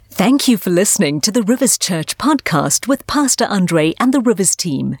Thank you for listening to the Rivers Church podcast with Pastor Andre and the Rivers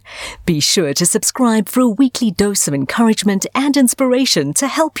team. Be sure to subscribe for a weekly dose of encouragement and inspiration to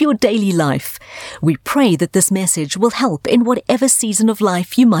help your daily life. We pray that this message will help in whatever season of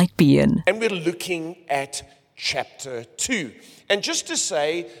life you might be in. And we're looking at chapter 2. And just to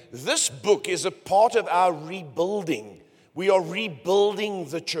say, this book is a part of our rebuilding. We are rebuilding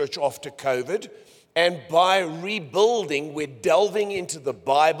the church after COVID. And by rebuilding, we're delving into the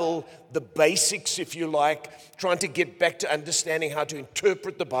Bible, the basics, if you like, trying to get back to understanding how to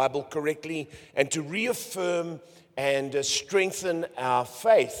interpret the Bible correctly and to reaffirm and strengthen our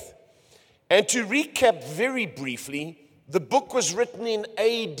faith. And to recap very briefly, the book was written in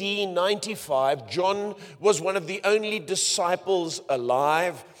AD 95. John was one of the only disciples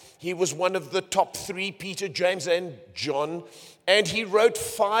alive. He was one of the top three, Peter, James, and John. And he wrote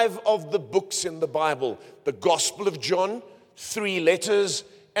 5 of the books in the Bible. The Gospel of John, 3 letters,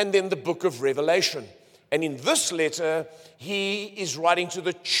 and then the book of Revelation. And in this letter, he is writing to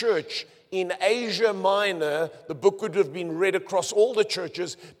the church in Asia Minor. The book would have been read across all the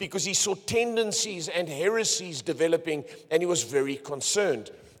churches because he saw tendencies and heresies developing, and he was very concerned.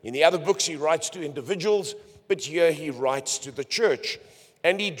 In the other books, he writes to individuals, but here he writes to the church.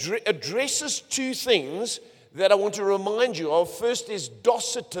 And he addresses 2 things that I want to remind you of. First is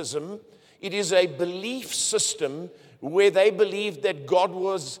Docetism. It is a belief system where they believed that God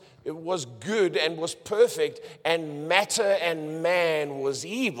was good and was perfect, and matter and man was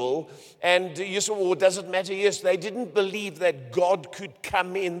evil. And you say, well, does it matter? Yes, they didn't believe that God could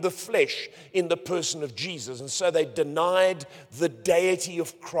come in the flesh in the person of Jesus. And so they denied the deity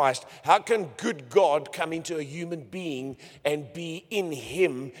of Christ. How can good God come into a human being and be in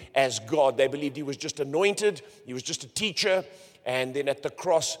him as God? They believed he was just anointed, he was just a teacher, and then at the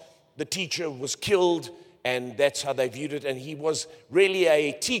cross, the teacher was killed. And that's how they viewed it. And he was really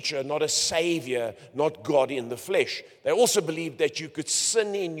a teacher, not a savior, not God in the flesh. They also believed that you could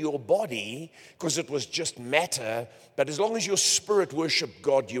sin in your body because it was just matter. But as long as your spirit worshiped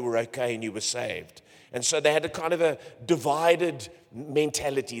God, you were okay and you were saved. And so they had a kind of a divided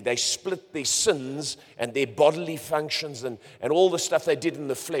mentality. They split their sins and their bodily functions and all the stuff they did in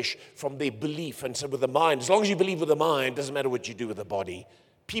the flesh from their belief. And so with the mind, as long as you believe with the mind, doesn't matter what you do with the body.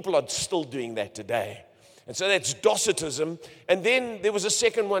 People are still doing that today. And so that's Docetism. And then there was a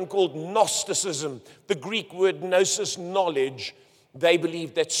second one called Gnosticism. The Greek word gnosis, knowledge. They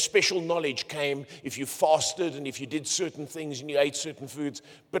believed that special knowledge came if you fasted and if you did certain things and you ate certain foods.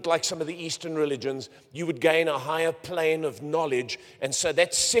 But like some of the Eastern religions, you would gain a higher plane of knowledge. And so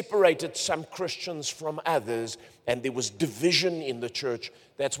that separated some Christians from others. And there was division in the church.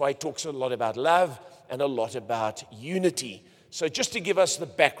 That's why it talks a lot about love and a lot about unity. So just to give us the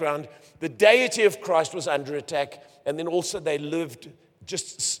background, the deity of Christ was under attack, and then also they lived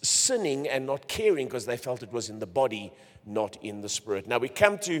just sinning and not caring because they felt it was in the body, not in the spirit. Now we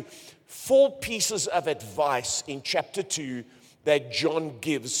come to 4 pieces of advice in chapter 2 that John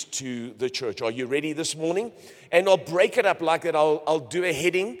gives to the church. Are you ready this morning? And I'll break it up like that. I'll do a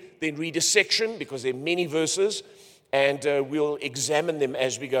heading, then read a section because there are many verses. And we'll examine them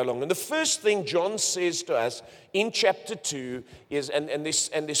as we go along. And the first thing John says to us in chapter 2 is, and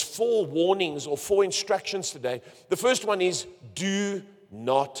there's 4 warnings or 4 instructions today. The first one is, do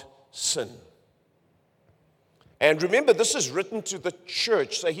not sin. And remember, this is written to the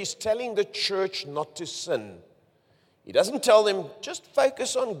church. So he's telling the church not to sin. He doesn't tell them, just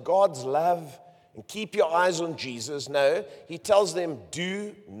focus on God's love and keep your eyes on Jesus. No, he tells them,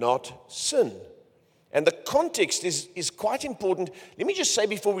 do not sin. And the context is quite important. Let me just say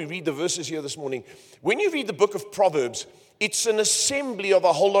before we read the verses here this morning, when you read the book of Proverbs, it's an assembly of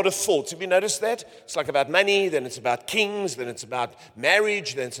a whole lot of thoughts. Have you noticed that? It's like about money, then it's about kings, then it's about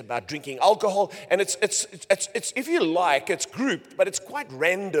marriage, then it's about drinking alcohol. And it's if you like, it's grouped, but it's quite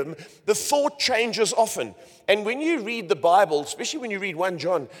random. The thought changes often. And when you read the Bible, especially when you read 1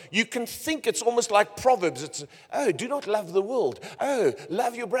 John, you can think it's almost like Proverbs. It's, do not love the world.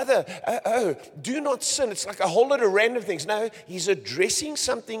 Love your brother. Do not sin. It's like a whole lot of random things. No, he's addressing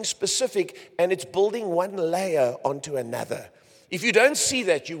something specific, and it's building one layer onto another. If you don't see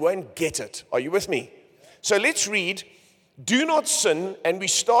that, you won't get it. Are you with me? So let's read, do not sin, and we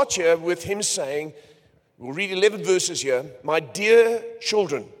start here with him saying, we'll read 11 verses here. My dear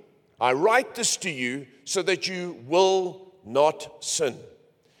children, I write this to you so that you will not sin.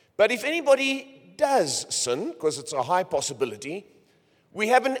 But if anybody does sin, because it's a high possibility, we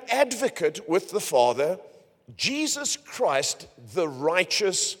have an advocate with the Father, Jesus Christ, the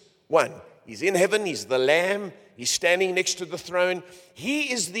righteous one. He's in heaven, he's the Lamb, he's standing next to the throne.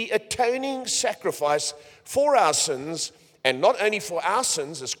 He is the atoning sacrifice for our sins, And not only for our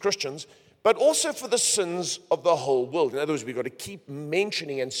sins as Christians, but also for the sins of the whole world. In other words, we've got to keep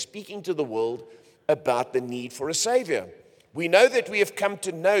mentioning and speaking to the world about the need for a Savior. We know that we have come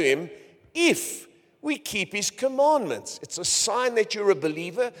to know Him if we keep His commandments. It's a sign that you're a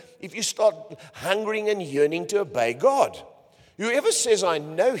believer if you start hungering and yearning to obey God. Whoever says, I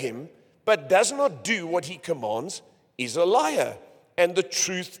know Him, but does not do what He commands, is a liar, and the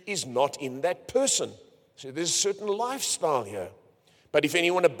truth is not in that person. So there's a certain lifestyle here. But if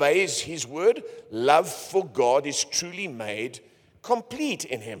anyone obeys His word, love for God is truly made complete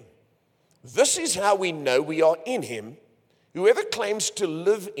in him. This is how we know we are in Him. Whoever claims to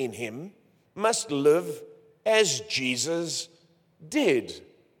live in Him must live as Jesus did.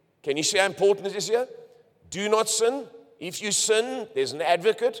 Can you see how important it is here? Do not sin. If you sin, there's an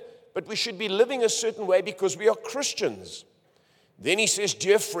advocate, but we should be living a certain way because we are Christians. Then he says,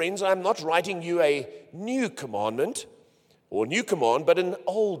 dear friends, I'm not writing you a new commandment or new command, but an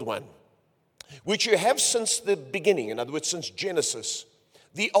old one, which you have since the beginning, in other words, since Genesis.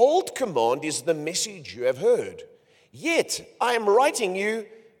 The old command is the message you have heard. Yet I am writing you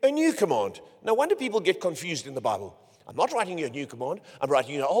a new command. No wonder people get confused in the Bible. I'm not writing you a new command, I'm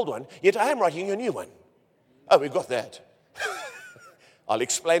writing you an old one, yet I am writing you a new one. Oh, we've got that. I'll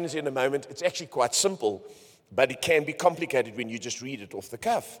explain it in a moment. It's actually quite simple, but it can be complicated when you just read it off the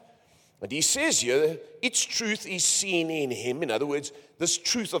cuff. And he says here, its truth is seen in Him. In other words, this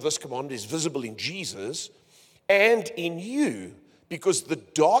truth of this command is visible in Jesus and in you, because the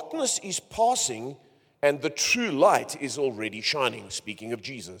darkness is passing and the true light is already shining, speaking of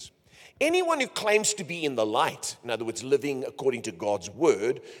Jesus. Anyone who claims to be in the light, in other words, living according to God's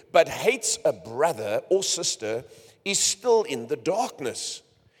word, but hates a brother or sister, is still in the darkness.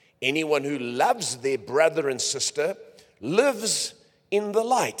 Anyone who loves their brother and sister lives in the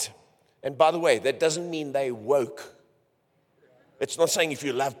light. And by the way, that doesn't mean they woke. It's not saying if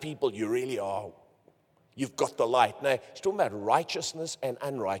you love people, you really are. You've got the light. No, it's talking about righteousness and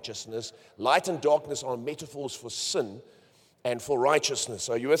unrighteousness. Light and darkness are metaphors for sin and for righteousness.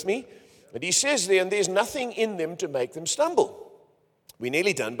 Are you with me? And he says there, and there's nothing in them to make them stumble. We're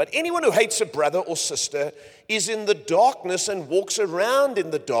nearly done. But anyone who hates a brother or sister is in the darkness and walks around in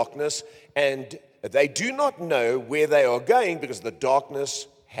the darkness, and they do not know where they are going because the darkness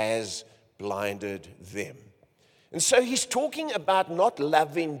has blinded them. And so he's talking about not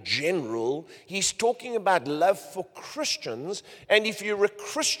love in general. He's talking about love for Christians. And if you're a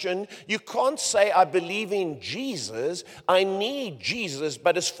Christian, you can't say, I believe in Jesus, I need Jesus.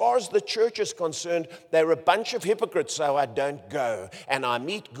 But as far as the church is concerned, they're a bunch of hypocrites, so I don't go. And I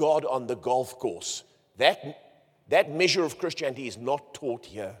meet God on the golf course. That measure of Christianity is not taught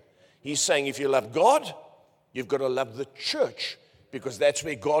here. He's saying if you love God, you've got to love the church, because that's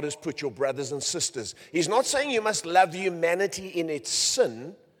where God has put your brothers and sisters. He's not saying you must love humanity in its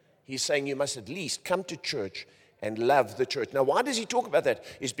sin. He's saying you must at least come to church and love the church. Now, why does he talk about that?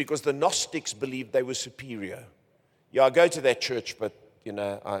 It's because the Gnostics believed they were superior. Yeah, I go to that church, but,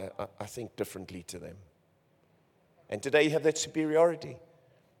 I think differently to them. And today you have that superiority.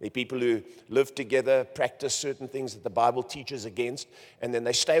 There are people who live together, practice certain things that the Bible teaches against, and then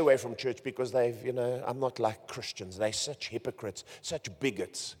they stay away from church because I'm not like Christians. They're such hypocrites, such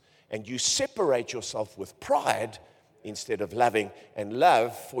bigots. And you separate yourself with pride instead of loving. And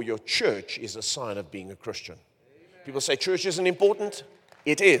love for your church is a sign of being a Christian. Amen. People say church isn't important.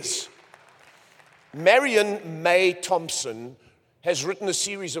 It is. Marion May Thompson has written a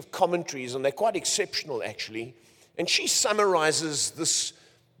series of commentaries, and they're quite exceptional, actually. And she summarizes this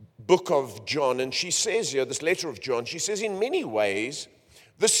book of John, and she says here, this letter of John, she says, in many ways,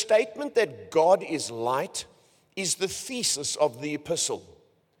 the statement that God is light is the thesis of the epistle.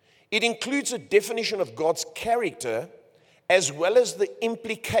 It includes a definition of God's character as well as the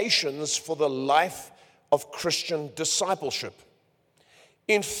implications for the life of Christian discipleship.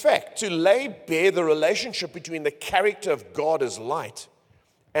 In fact, to lay bare the relationship between the character of God as light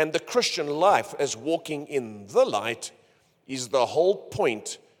and the Christian life as walking in the light is the whole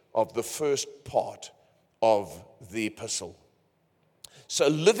point of the first part of the epistle. So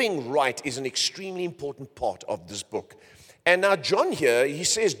living right is an extremely important part of this book. And now John here, he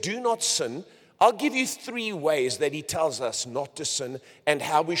says, do not sin. I'll give you 3 ways that he tells us not to sin and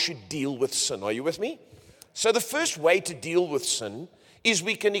how we should deal with sin. Are you with me? So the first way to deal with sin is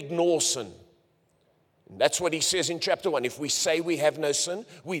we can ignore sin. And that's what he says in chapter 1. If we say we have no sin,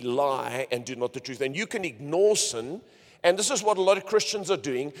 we lie and do not the truth. And you can ignore sin. And this is what a lot of Christians are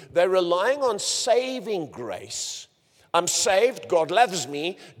doing. They're relying on saving grace. I'm saved, God loves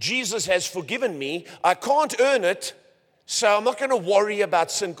me, Jesus has forgiven me, I can't earn it, so I'm not going to worry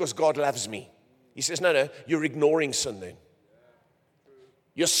about sin because God loves me. He says, no, you're ignoring sin then.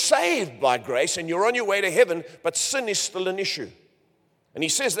 You're saved by grace and you're on your way to heaven, but sin is still an issue. And he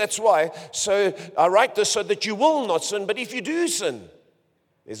says that's why. So I write this so that you will not sin, but if you do sin,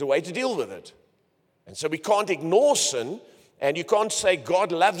 there's a way to deal with it. And so we can't ignore sin, and you can't say,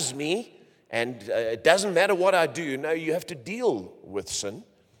 God loves me, and it doesn't matter what I do. No, you have to deal with sin.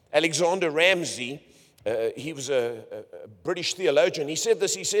 Alexander Ramsey, he was a British theologian. He said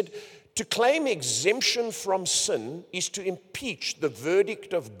this, he said, to claim exemption from sin is to impeach the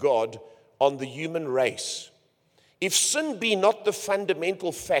verdict of God on the human race. If sin be not the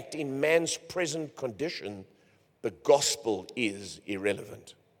fundamental fact in man's present condition, the gospel is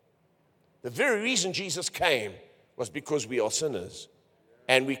irrelevant. The very reason Jesus came was because we are sinners.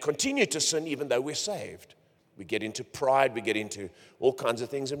 And we continue to sin even though we're saved. We get into pride, we get into all kinds of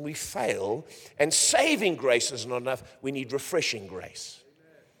things, and we fail. And saving grace is not enough. We need refreshing grace.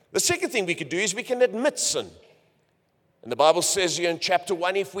 The second thing we could do is we can admit sin. And the Bible says here in chapter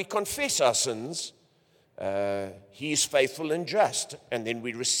 1, if we confess our sins, He is faithful and just. And then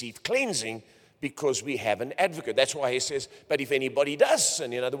we receive cleansing because we have an advocate. That's why he says, but if anybody does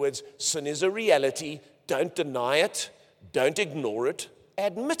sin, in other words, sin is a reality, don't deny it, don't ignore it,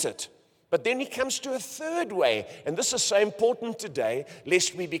 admit it. But then he comes to a third way, and this is so important today,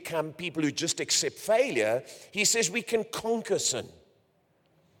 lest we become people who just accept failure. He says we can conquer sin.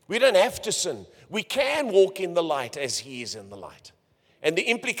 We don't have to sin. We can walk in the light as he is in the light. And the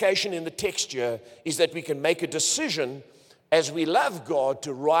implication in the text here is that we can make a decision as we love God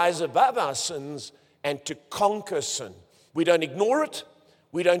to rise above our sins and to conquer sin. We don't ignore it.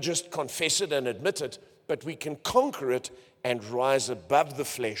 We don't just confess it and admit it, but we can conquer it and rise above the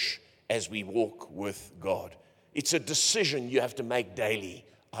flesh as we walk with God. It's a decision you have to make daily.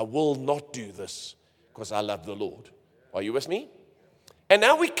 I will not do this because I love the Lord. Are you with me? And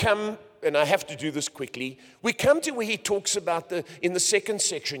now we come, and I have to do this quickly, we come to where he talks about, in the second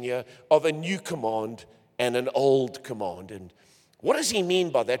section here, of a new command and an old command. And what does he mean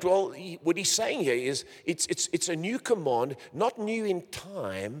by that? Well, what he's saying here is it's a new command, not new in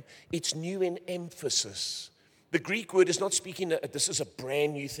time, it's new in emphasis. The Greek word is not speaking, this is a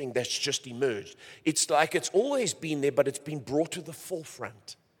brand new thing that's just emerged. It's like it's always been there, but it's been brought to the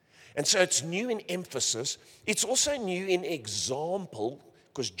forefront. And so it's new in emphasis. It's also new in example,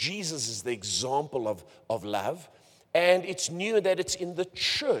 because Jesus is the example of love. And it's new that it's in the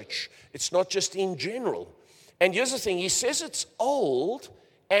church. It's not just in general. And here's the thing. He says it's old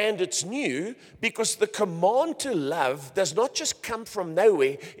and it's new because the command to love does not just come from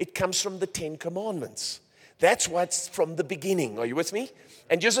nowhere. It comes from the 10 Commandments. That's what's from the beginning. Are you with me?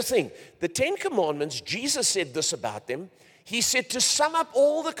 And here's the thing. The 10 Commandments, Jesus said this about them. He said to sum up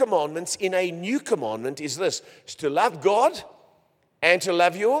all the commandments in a new commandment is this. It's to love God and to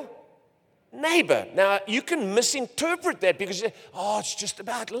love your neighbor. Now, you can misinterpret that because you say, oh, it's just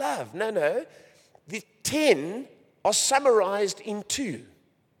about love. No. The 10 are summarized in 2.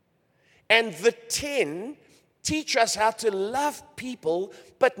 And the 10 teach us how to love people,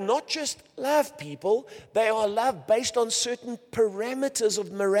 but not just love people. They are love based on certain parameters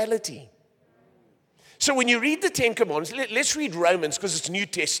of morality. So when you read the 10 Commandments, let's read Romans because it's New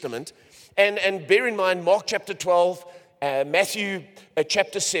Testament. And bear in mind, Mark chapter 12, Matthew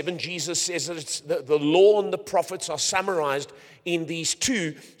chapter 7, Jesus says that it's the law and the prophets are summarized in these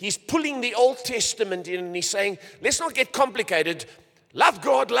 2. He's pulling the Old Testament in and he's saying, let's not get complicated. Love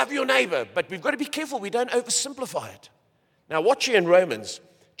God, love your neighbor. But we've got to be careful we don't oversimplify it. Now watch here in Romans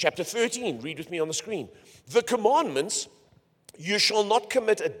chapter 13. Read with me on the screen. The commandments, you shall not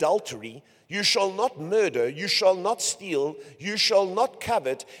commit adultery, you shall not murder, you shall not steal, you shall not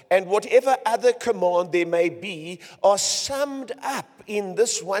covet, and whatever other command there may be are summed up in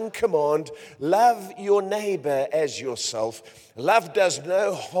this one command, love your neighbor as yourself. Love does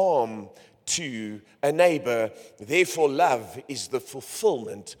no harm to a neighbor, therefore love is the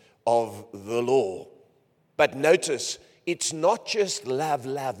fulfillment of the law. But notice, it's not just love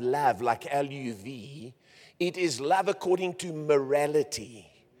like L-U-V, it is love according to morality.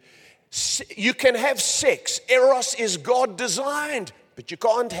 You can have sex. Eros is God designed, but you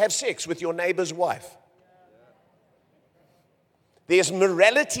can't have sex with your neighbor's wife. There's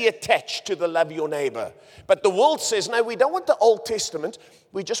morality attached to the love your neighbor. But the world says, no, we don't want the Old Testament.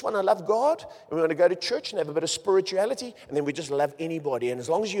 We just want to love God, and we want to go to church and have a bit of spirituality, and then we just love anybody. And as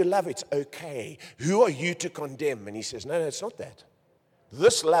long as you love, it's okay. Who are you to condemn? And he says, no, it's not that.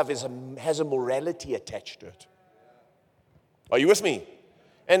 This love has a morality attached to it. Are you with me?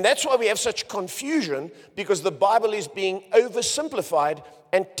 And that's why we have such confusion, because the Bible is being oversimplified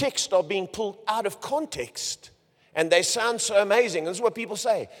and texts are being pulled out of context. And they sound so amazing. This is what people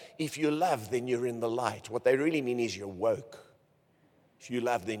say. If you love, then you're in the light. What they really mean is you're woke. If you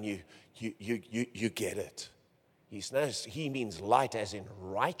love, then you get it. He means light as in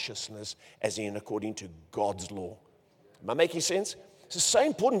righteousness, as in according to God's law. Am I making sense? This is so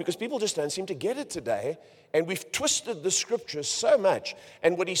important because people just don't seem to get it today. And we've twisted the scriptures so much.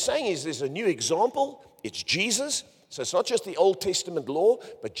 And what he's saying is there's a new example. It's Jesus. So it's not just the Old Testament law,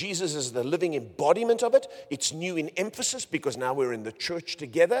 but Jesus is the living embodiment of it. It's new in emphasis because now we're in the church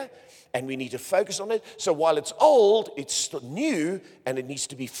together and we need to focus on it. So while it's old, it's still new and it needs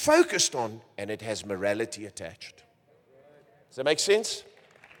to be focused on, and it has morality attached. Does that make sense?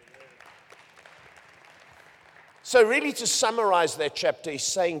 So really, to summarize that chapter, he's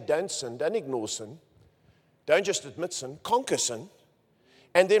saying don't sin, don't ignore sin, don't just admit sin, conquer sin,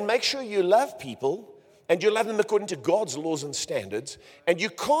 and then make sure you love people. And you love them according to God's laws and standards. And you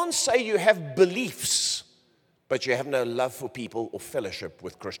can't say you have beliefs, but you have no love for people or fellowship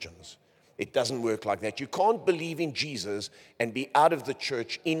with Christians. It doesn't work like that. You can't believe in Jesus and be out of the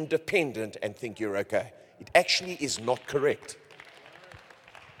church independent and think you're okay. It actually is not correct.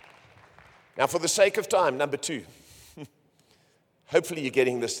 Now, for the sake of time, number 2. Hopefully you're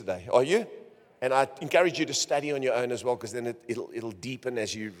getting this today. Are you? And I encourage you to study on your own as well, because then it'll deepen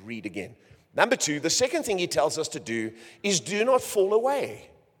as you read again. Number 2, the second thing he tells us to do is do not fall away.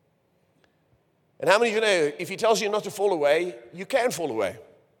 And how many of you know, if he tells you not to fall away, you can fall away?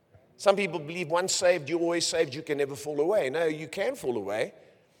 Some people believe once saved, you're always saved, you can never fall away. No, you can fall away.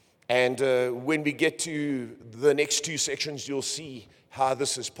 And when we get to the next 2 sections, you'll see how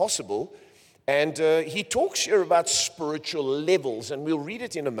this is possible. And he talks here about spiritual levels, and we'll read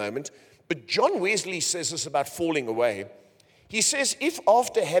it in a moment. But John Wesley says this about falling away. He says, if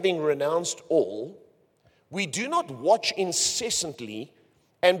after having renounced all, we do not watch incessantly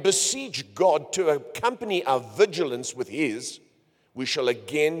and beseech God to accompany our vigilance with his, we shall be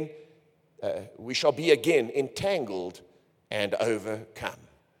again entangled and overcome.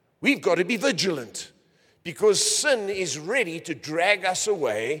 We've got to be vigilant because sin is ready to drag us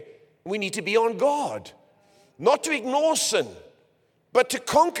away. We need to be on guard, not to ignore sin, but to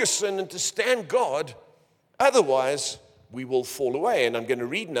conquer sin and to stand guard. Otherwise, we will fall away. And I'm going to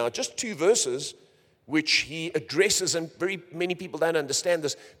read now just 2 verses which he addresses, and very many people don't understand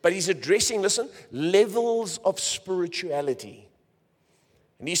this, but he's addressing, listen, levels of spirituality.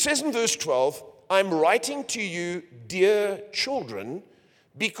 And he says in verse 12, I'm writing to you, dear children,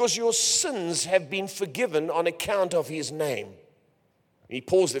 because your sins have been forgiven on account of his name. He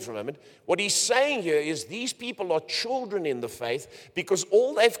paused there for a moment. What he's saying here is these people are children in the faith because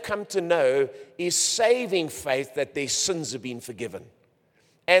all they've come to know is saving faith, that their sins have been forgiven.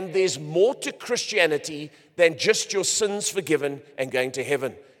 And there's more to Christianity than just your sins forgiven and going to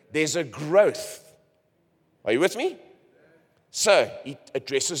heaven. There's a growth. Are you with me? So he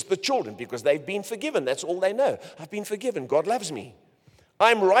addresses the children because they've been forgiven. That's all they know. I've been forgiven. God loves me.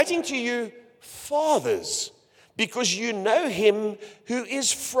 I'm writing to you, fathers, because you know him who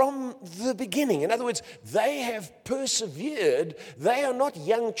is from the beginning. In other words, they have persevered. They are not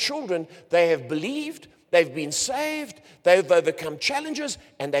young children. They have believed, they've been saved, they've overcome challenges,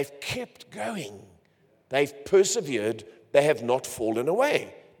 and they've kept going. They've persevered. They have not fallen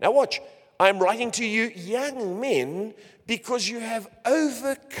away. Now watch. I'm writing to you, young men, because you have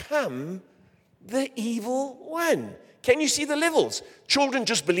overcome the evil one. Can you see the levels? Children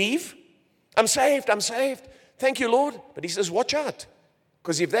just believe. I'm saved, I'm saved. Thank you, Lord. But he says, watch out.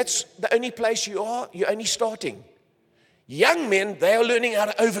 Because if that's the only place you are, you're only starting. Young men, they are learning how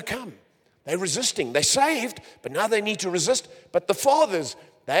to overcome. They're resisting. They're saved, but now they need to resist. But the fathers,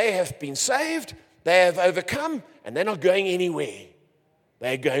 they have been saved, they have overcome, and they're not going anywhere.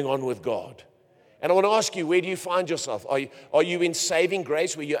 They're going on with God. And I want to ask you, where do you find yourself? Are you in saving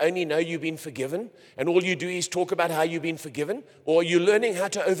grace where you only know you've been forgiven, and all you do is talk about how you've been forgiven? Or are you learning how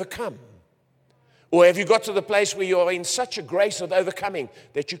to overcome? Or have you got to the place where you're in such a grace of overcoming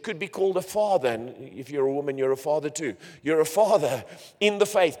that you could be called a father? And if you're a woman, you're a father too. You're a father in the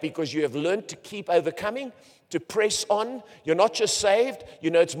faith because you have learned to keep overcoming, to press on. You're not just saved.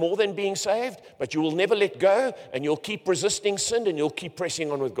 You know it's more than being saved, but you will never let go, and you'll keep resisting sin, and you'll keep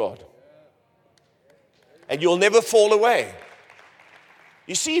pressing on with God. And you'll never fall away.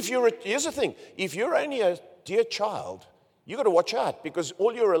 You see, here's the thing. If you're only a dear child, you've got to watch out because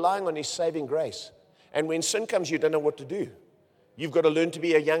all you're relying on is saving grace. And when sin comes, you don't know what to do. You've got to learn to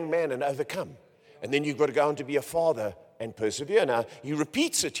be a young man and overcome. And then you've got to go on to be a father and persevere. Now, he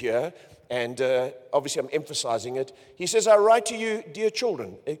repeats it here, and obviously I'm emphasizing it. He says, I write to you, dear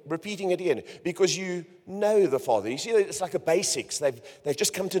children, repeating it again, because you know the Father. You see, it's like a basics. They've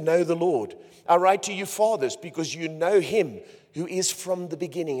just come to know the Lord. I write to you, fathers, because you know him who is from the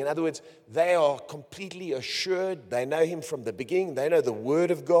beginning. In other words, they are completely assured. They know him from the beginning. They know the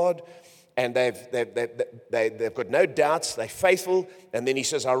word of God, and they've got no doubts. They're faithful. And then he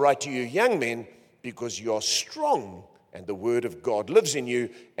says, I write to you, young men, because you are strong, and the word of God lives in you,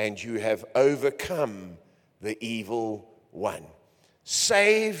 and you have overcome the evil one.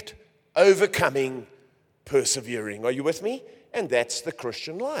 Saved, overcoming, persevering. Are you with me? And that's the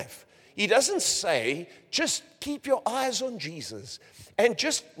Christian life. He doesn't say, just keep your eyes on Jesus and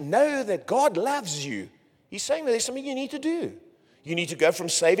just know that God loves you. He's saying that there's something you need to do. You need to go from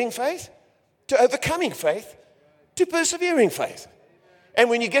saving faith to overcoming faith to persevering faith. And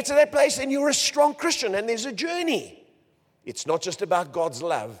when you get to that place, then you're a strong Christian, and there's a journey. It's not just about God's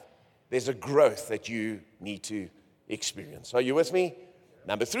love. There's a growth that you need to experience. Are you with me?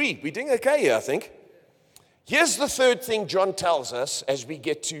 Number 3, we're doing okay here, I think. Here's the third thing John tells us as we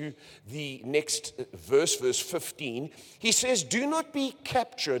get to the next verse, verse 15. He says, do not be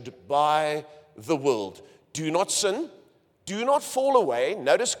captured by the world. Do not sin. Do not fall away.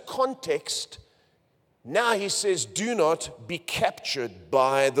 Notice context. Now he says, do not be captured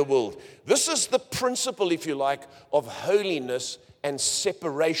by the world. This is the principle, if you like, of holiness and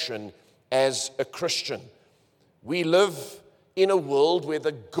separation as a Christian. We live in a world where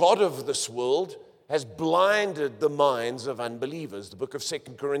the god of this world has blinded the minds of unbelievers. The book of 2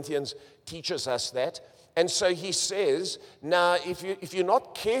 Corinthians teaches us that. And so he says, now if you're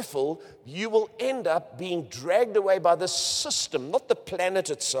not careful, you will end up being dragged away by the system, not the planet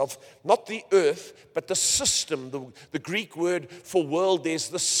itself, not the earth, but the system. The Greek word for world, there's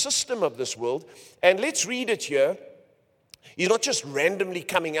the system of this world. And let's read it here. He's not just randomly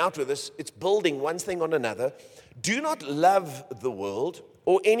coming out with this, it's building one thing on another. Do not love the world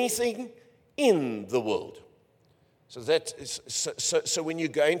or anything in the world. So when you're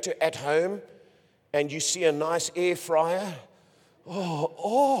going to at home and you see a nice air fryer, I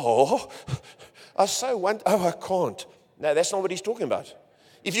can't. No, that's not what he's talking about.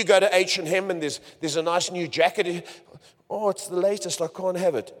 If you go to H&M and there's a nice new jacket, it's the latest, I can't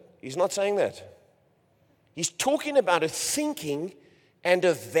have it. He's not saying that. He's talking about a thinking and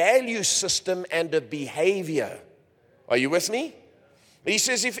a value system and a behavior. Are you with me? He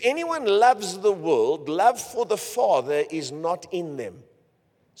says, if anyone loves the world, love for the Father is not in them.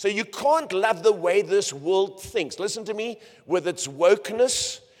 So you can't love the way this world thinks. Listen to me, with its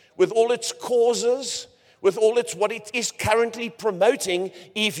wokeness, with all its causes, with all its what it is currently promoting.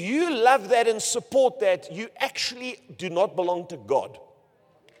 If you love that and support that, you actually do not belong to God.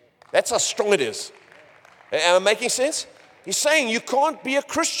 That's how strong it is. Am I making sense? He's saying you can't be a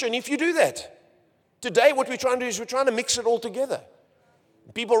Christian if you do that. Today what we're trying to do is we're trying to mix it all together.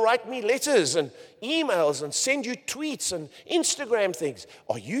 People write me letters and emails and send you tweets and Instagram things.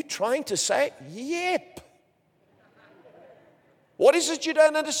 Are you trying to say, yep? What is it you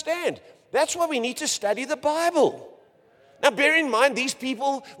don't understand? That's why we need to study the Bible. Now bear in mind, these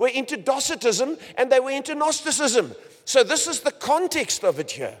people were into Docetism and they were into Gnosticism. So this is the context of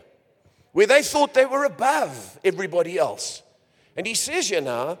it here, where they thought they were above everybody else. And he says here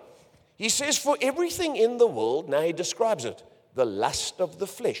now, he says, for everything in the world, now he describes it, the lust of the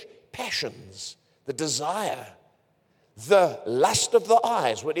flesh, passions, the desire, the lust of the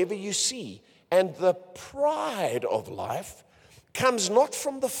eyes, whatever you see, and the pride of life comes not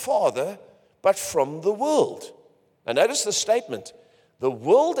from the Father, but from the world. Now notice the statement, the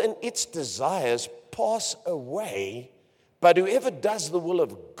world and its desires pass away, but whoever does the will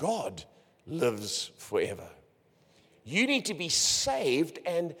of God lives forever. You need to be saved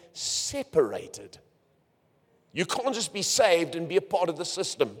and separated. You can't just be saved and be a part of the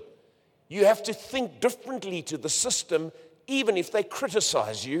system. You have to think differently to the system, even if they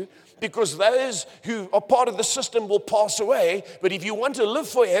criticize you, because those who are part of the system will pass away. But if you want to live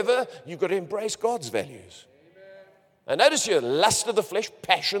forever, you've got to embrace God's values. Now notice here, lust of the flesh,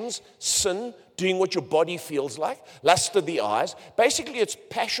 passions, sin, doing what your body feels like, lust of the eyes. Basically, it's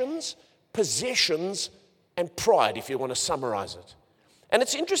passions, possessions, and pride, if you want to summarize it. And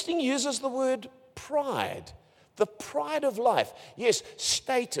it's interesting, he uses the word pride. The pride of life. Yes,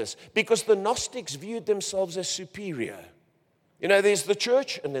 status, because the Gnostics viewed themselves as superior. You know, there's the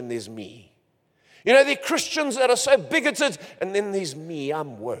church and then there's me. You know, there are Christians that are so bigoted and then there's me,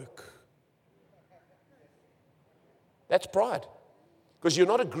 I'm woke. That's pride. Because you're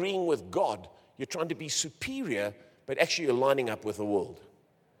not agreeing with God. You're trying to be superior, but actually you're lining up with the world.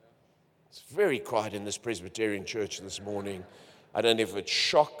 It's very quiet in this Presbyterian church this morning. I don't know if it's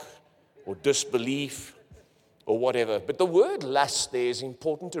shock or disbelief or whatever. But the word lust there is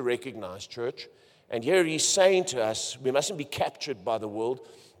important to recognize, church. And here he's saying to us, we mustn't be captured by the world.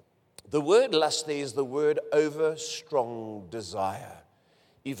 The word lust there is the word over strong desire.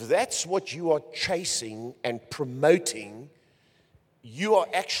 If that's what you are chasing and promoting, you are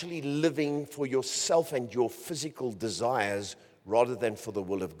actually living for yourself and your physical desires rather than for the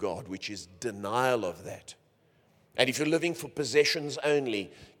will of God, which is denial of that. And if you're living for possessions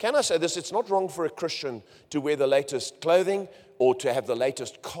only, can I say this? It's not wrong for a Christian to wear the latest clothing or to have the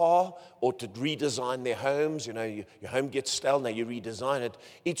latest car or to redesign their homes. You know, your home gets stale, now you redesign it.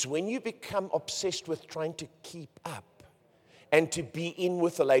 It's when you become obsessed with trying to keep up and to be in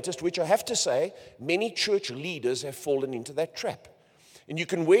with the latest, which I have to say, many church leaders have fallen into that trap. And you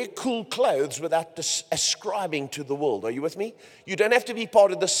can wear cool clothes without ascribing to the world. Are you with me? You don't have to be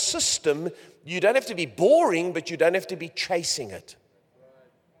part of the system. You don't have to be boring, but you don't have to be chasing it.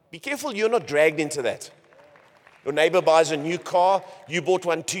 Be careful you're not dragged into that. Your neighbor buys a new car. You bought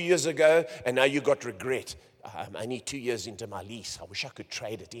one 2 years ago, and now you got regret. I'm only 2 years into my lease. I wish I could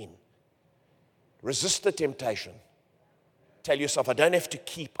trade it in. Resist the temptation. Tell yourself, I don't have to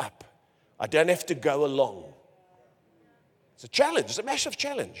keep up. I don't have to go along. It's a challenge. It's a massive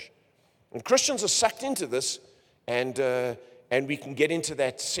challenge. And Christians are sucked into this, and we can get into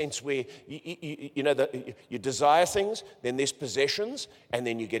that sense where, you desire things, then there's possessions, and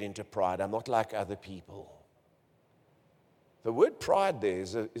then you get into pride. I'm not like other people. The word pride there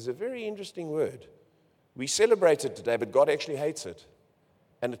is a very interesting word. We celebrate it today, but God actually hates it.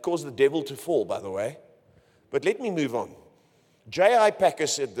 And it caused the devil to fall, by the way. But let me move on. J.I. Packer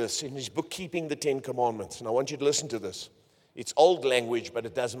said this in his book, Keeping the Ten Commandments. And I want you to listen to this. It's old language, but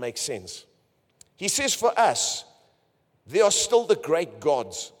it does make sense. He says, for us, there are still the great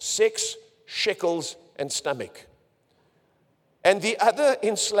gods, sex, shekels, and stomach. And the other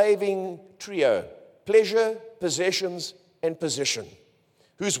enslaving trio, pleasure, possessions, and position,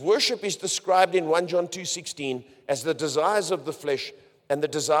 whose worship is described in 1 John 2:16 as the desires of the flesh and the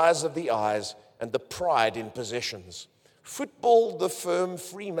desires of the eyes and the pride in possessions. Football, the firm,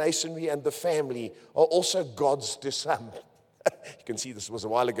 Freemasonry, and the family are also gods to some. You can see this was a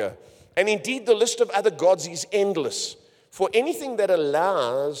while ago. And indeed, the list of other gods is endless. For anything that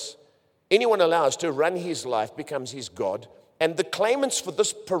anyone allows to run his life becomes his god. And the claimants for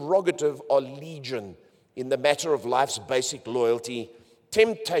this prerogative are legion in the matter of life's basic loyalty.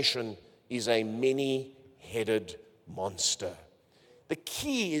 Temptation is a many-headed monster. The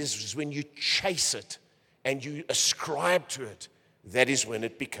key is when you chase it and you ascribe to it, that is when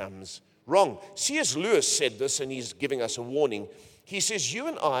it becomes wrong. C.S. Lewis said this, and he's giving us a warning. He says, you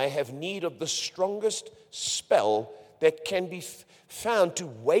and I have need of the strongest spell that can be found to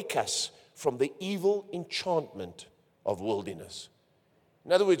wake us from the evil enchantment of worldliness.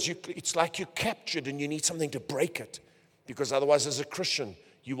 In other words, it's like you're captured and you need something to break it, because otherwise, as a Christian,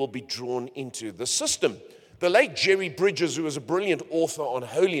 you will be drawn into the system. The late Jerry Bridges, who was a brilliant author on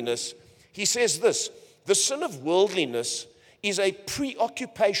holiness, he says this: the sin of worldliness is a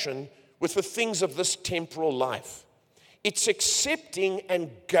preoccupation with the things of this temporal life. It's accepting and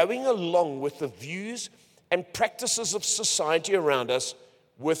going along with the views and practices of society around us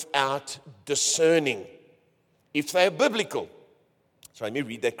without discerning if they are biblical. So let me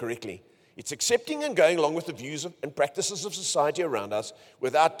read that correctly. It's accepting and going along with the views and practices of society around us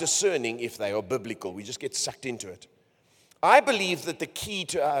without discerning if they are biblical. We just get sucked into it. I believe that the key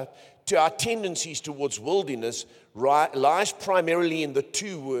to our tendencies towards worldliness lies primarily in the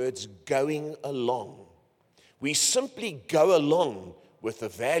two words, going along. We simply go along with the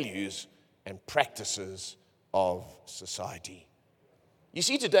values and practices of society. You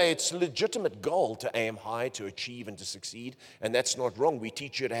see, today it's a legitimate goal to aim high, to achieve and to succeed, and that's not wrong. We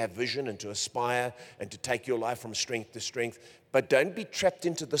teach you to have vision and to aspire and to take your life from strength to strength, but don't be trapped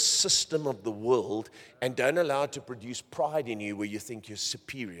into the system of the world and don't allow it to produce pride in you where you think you're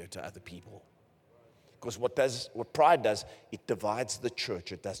superior to other people. Because what pride does, it divides the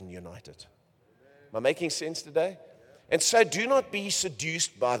church, it doesn't unite it. Am I making sense today? And so do not be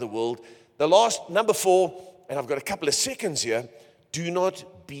seduced by the world. The last, number 4, and I've got a couple of seconds here, do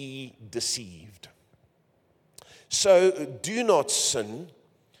not be deceived. So do not sin,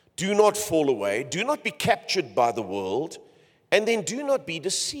 do not fall away, do not be captured by the world, and then do not be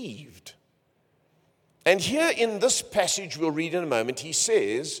deceived. And here in this passage we'll read in a moment, he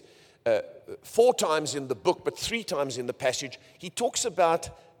says, 4 times in the book, but 3 times in the passage, he talks about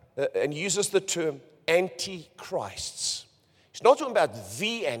and uses the term antichrists. He's not talking about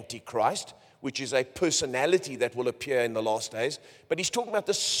the Antichrist, which is a personality that will appear in the last days, but he's talking about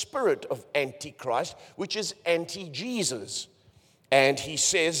the spirit of Antichrist, which is anti-Jesus. And he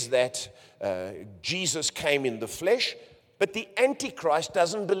says that Jesus came in the flesh, but the Antichrist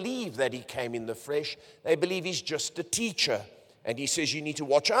doesn't believe that he came in the flesh. They believe he's just a teacher. And he says you need to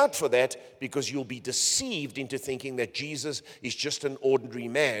watch out for that because you'll be deceived into thinking that Jesus is just an ordinary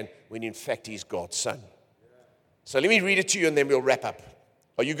man when in fact he's God's son. So let me read it to you and then we'll wrap up.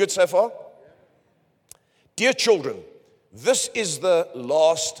 Are you good so far? Dear children, this is the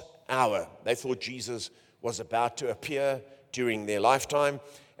last hour. They thought Jesus was about to appear during their lifetime.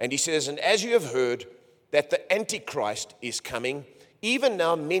 And he says, and as you have heard that the Antichrist is coming, even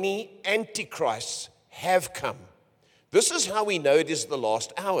now many Antichrists have come. This is how we know it is the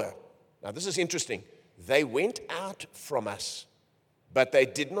last hour. Now, this is interesting. They went out from us, but they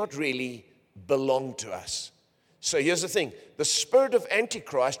did not really belong to us. So here's the thing. The spirit of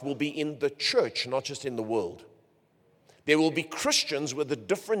Antichrist will be in the church, not just in the world. There will be Christians with a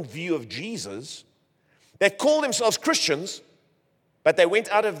different view of Jesus that call themselves Christians, but they went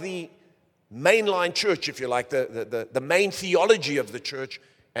out of the mainline church, if you like, the main theology of the church,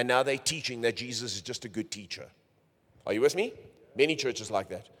 and now they're teaching that Jesus is just a good teacher. Are you with me? Many churches like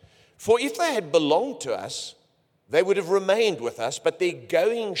that. For if they had belonged to us, they would have remained with us, but their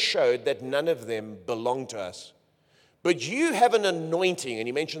going showed that none of them belonged to us. But you have an anointing, and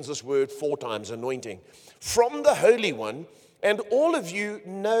he mentions this word 4 times, anointing, from the Holy One, and all of you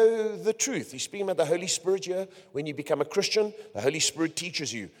know the truth. He's speaking about the Holy Spirit here. When you become a Christian, the Holy Spirit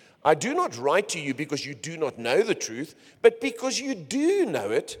teaches you. I do not write to you because you do not know the truth, but because you do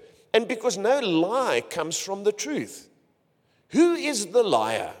know it, and because no lie comes from the truth. Who is the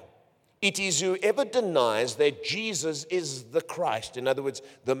liar? It is whoever denies that Jesus is the Christ, in other words,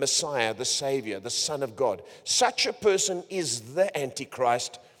 the Messiah, the Savior, the Son of God. Such a person is the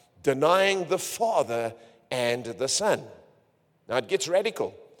Antichrist, denying the Father and the Son. Now it gets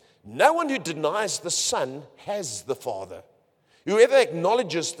radical. No one who denies the Son has the Father. Whoever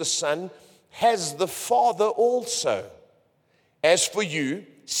acknowledges the Son has the Father also. As for you,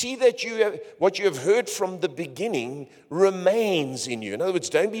 see that what you have heard from the beginning remains in you. In other words,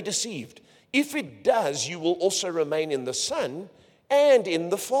 don't be deceived. If it does, you will also remain in the Son and in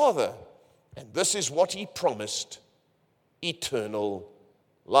the Father. And this is what he promised, eternal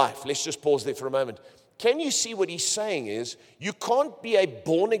life. Let's just pause there for a moment. Can you see what he's saying is, you can't be a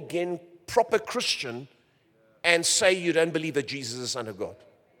born-again, proper Christian and say you don't believe that Jesus is the Son of God.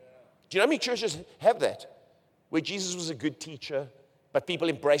 Do you know how many churches have that? Where Jesus was a good teacher, but people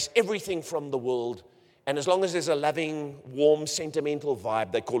embrace everything from the world, and as long as there's a loving, warm, sentimental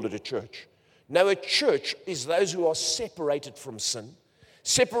vibe, they call it a church. No, a church is those who are separated from sin,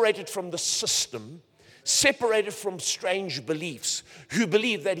 separated from the system, separated from strange beliefs, who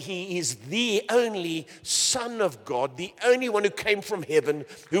believe that he is the only Son of God, the only one who came from heaven,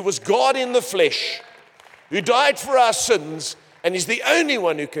 who was God in the flesh, who died for our sins, and is the only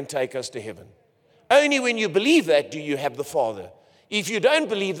one who can take us to heaven. Only when you believe that do you have the Father. If you don't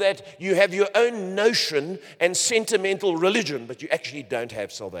believe that, you have your own notion and sentimental religion, but you actually don't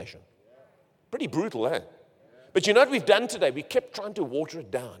have salvation. Pretty brutal, eh? But you know what we've done today? We kept trying to water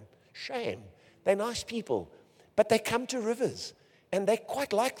it down. Shame. They're nice people, but they come to Rivers, and they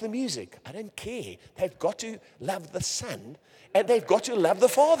quite like the music. I don't care. They've got to love the Son, and they've got to love the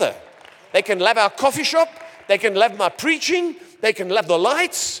Father. They can love our coffee shop. They can love my preaching. They can love the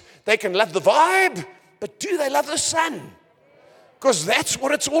lights. They can love the vibe. But do they love the Son? Because that's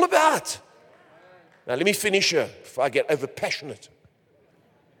what it's all about. Now, let me finish here before I get overpassionate.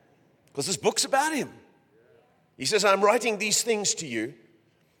 Because this book's about him. He says, I'm writing these things to you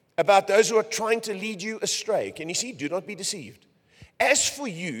about those who are trying to lead you astray. Can you see? Do not be deceived. As for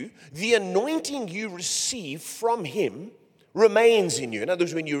you, the anointing you receive from him remains in you. In other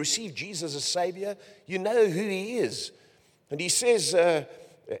words, when you receive Jesus as Savior, you know who he is. And he says,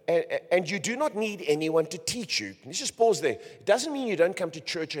 and you do not need anyone to teach you. Let's just pause there. It doesn't mean you don't come to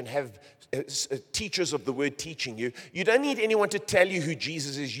church and have teachers of the word teaching you. You don't need anyone to tell you who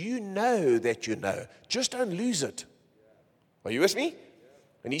Jesus is. You know that you know. Just don't lose it. Are you with me?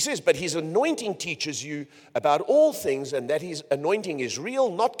 And he says, but his anointing teaches you about all things, and that his anointing is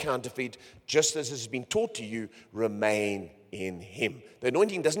real, not counterfeit, just as has been taught to you, remain in him. The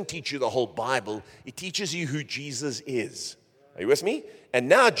anointing doesn't teach you the whole Bible. It teaches you who Jesus is. Are you with me? And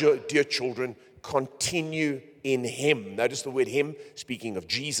now, dear children, continue in him. Notice the word him, speaking of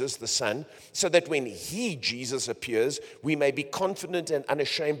Jesus, the Son, so that when he, Jesus, appears, we may be confident and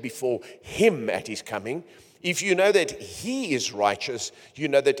unashamed before him at his coming. If you know that he is righteous, you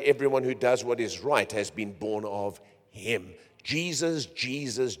know that everyone who does what is right has been born of him. Jesus,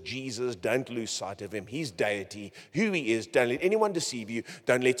 Jesus, Jesus, don't lose sight of him. His deity, who he is. Don't let anyone deceive you.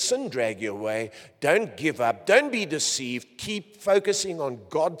 Don't let sin drag you away. Don't give up. Don't be deceived. Keep focusing on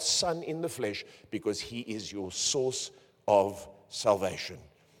God's Son in the flesh, because he is your source of salvation.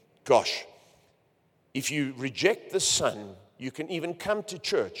 Gosh, if you reject the Son, You can even come to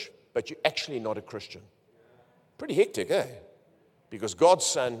church, but you're actually not a Christian. Pretty hectic, eh? Because God's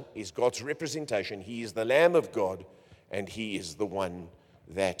Son is God's representation. He is the Lamb of God, and He is the one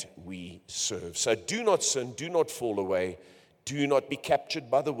that we serve. So do not sin, do not fall away, do not be captured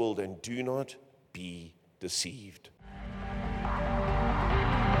by the world, and do not be deceived.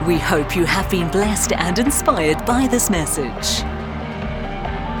 We hope you have been blessed and inspired by this message.